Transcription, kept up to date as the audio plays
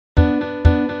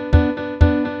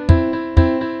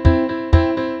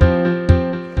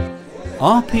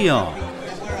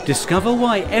RPR. Discover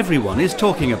why everyone is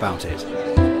talking about it.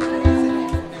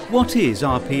 What is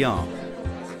RPR?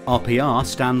 RPR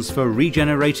stands for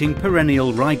Regenerating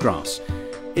Perennial Ryegrass.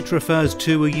 It refers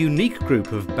to a unique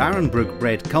group of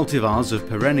Barenbrug-bred cultivars of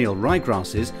perennial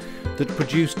ryegrasses that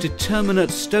produce determinate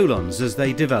stolons as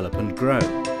they develop and grow.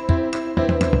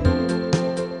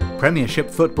 Premiership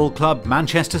football club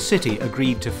Manchester City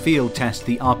agreed to field test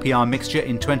the RPR mixture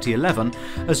in 2011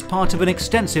 as part of an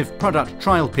extensive product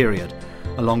trial period,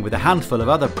 along with a handful of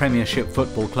other Premiership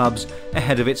football clubs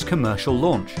ahead of its commercial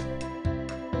launch.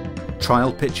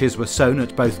 Trial pitches were sown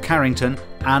at both Carrington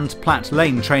and Platt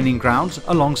Lane training grounds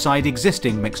alongside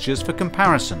existing mixtures for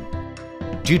comparison.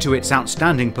 Due to its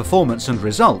outstanding performance and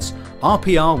results,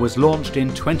 RPR was launched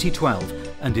in 2012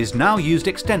 and is now used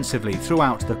extensively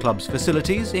throughout the club's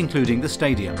facilities, including the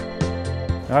stadium.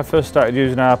 I first started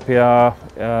using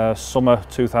RPR summer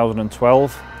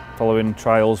 2012, following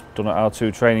trials done at our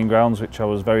two training grounds, which I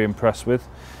was very impressed with.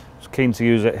 I was keen to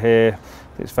use it here.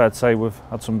 It's fair to say we've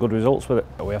had some good results with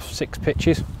it. We have 6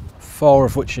 pitches, 4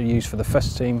 of which are used for the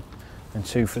first team and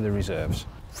 2 for the reserves.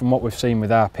 From what we've seen with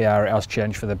RPR, it has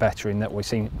changed for the better in that we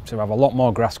seem to have a lot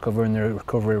more grass cover and the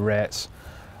recovery rates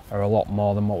are a lot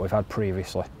more than what we've had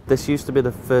previously. This used to be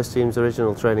the first team's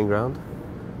original training ground,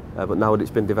 but now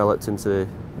it's been developed into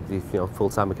the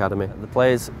full-time academy. The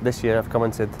players this year have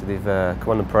commented they've come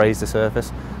on and praised the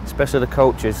surface, especially the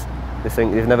coaches. They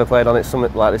think they've never played on it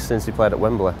something like this since they played at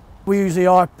Wembley. We use the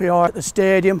RPR at the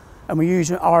stadium and we use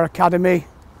it at our academy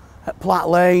at Platt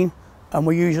Lane, and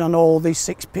we're using on all these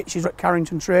 6 pitches at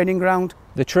Carrington training ground.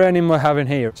 The training we're having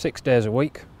here 6 days a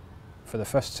week for the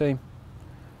first team.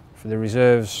 For the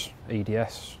reserves,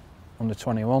 EDS, under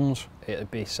 21s,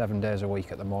 it'd be 7 days a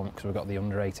week at the moment because we've got the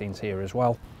under 18s here as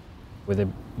well. With the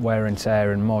wear and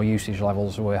tear and more usage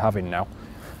levels we're having now,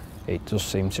 it does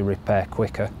seem to repair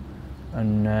quicker,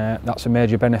 and that's a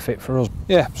major benefit for us.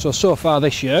 Yeah, so far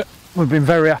this year we've been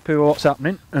very happy with what's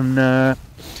happening, and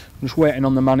just waiting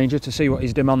on the manager to see what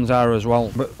his demands are as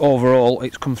well. But overall,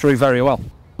 it's come through very well.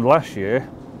 Last year,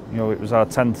 it was our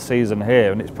 10th season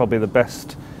here, and it's probably the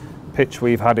best pitch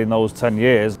we've had in those 10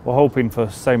 years. We're hoping for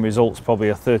same results, probably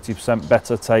a 30%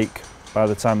 better take by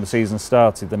the time the season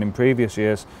started than in previous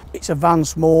years. It's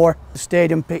advanced more. The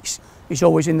stadium pitch is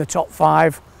always in the top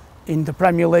 5 in the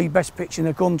Premier League, best pitch in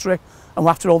the country, and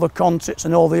after all the concerts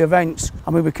and all the events,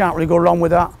 I mean, we can't really go wrong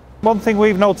with that. One thing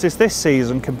we've noticed this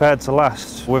season compared to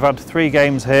last, we've had 3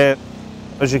 games here.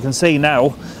 As you can see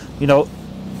now,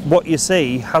 what you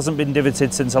see hasn't been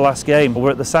divoted since the last game.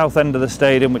 We're at the south end of the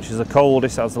stadium, which is the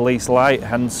coldest, has the least light,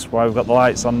 hence why we've got the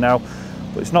lights on now.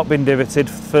 But it's not been divoted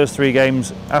for the first 3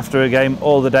 games, after a game,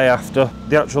 or the day after.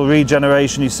 The actual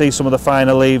regeneration, you see some of the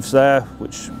finer leaves there,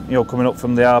 which, coming up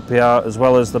from the RPR, as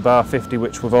well as the bar 50,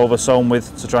 which we've oversown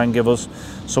with to try and give us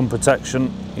some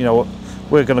protection.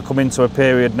 We're going to come into a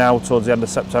period now towards the end of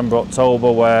September,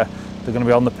 October, where they're going to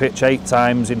be on the pitch 8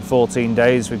 times in 14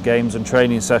 days with games and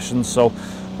training sessions. So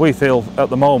we feel at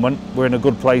the moment we're in a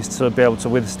good place to be able to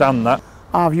withstand that.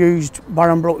 I've used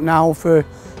Barenbrug now for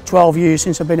 12 years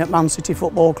since I've been at Man City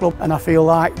Football Club, and I feel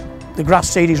like the grass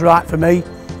seed is right for me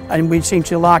and we seem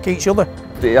to like each other.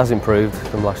 It has improved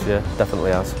from last year,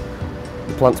 definitely has.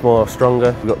 The plant's more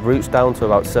stronger, we've got roots down to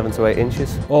about 7 to 8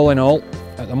 inches. All in all,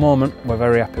 at the moment, we're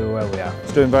very happy with where we are.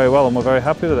 It's doing very well and we're very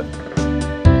happy with it.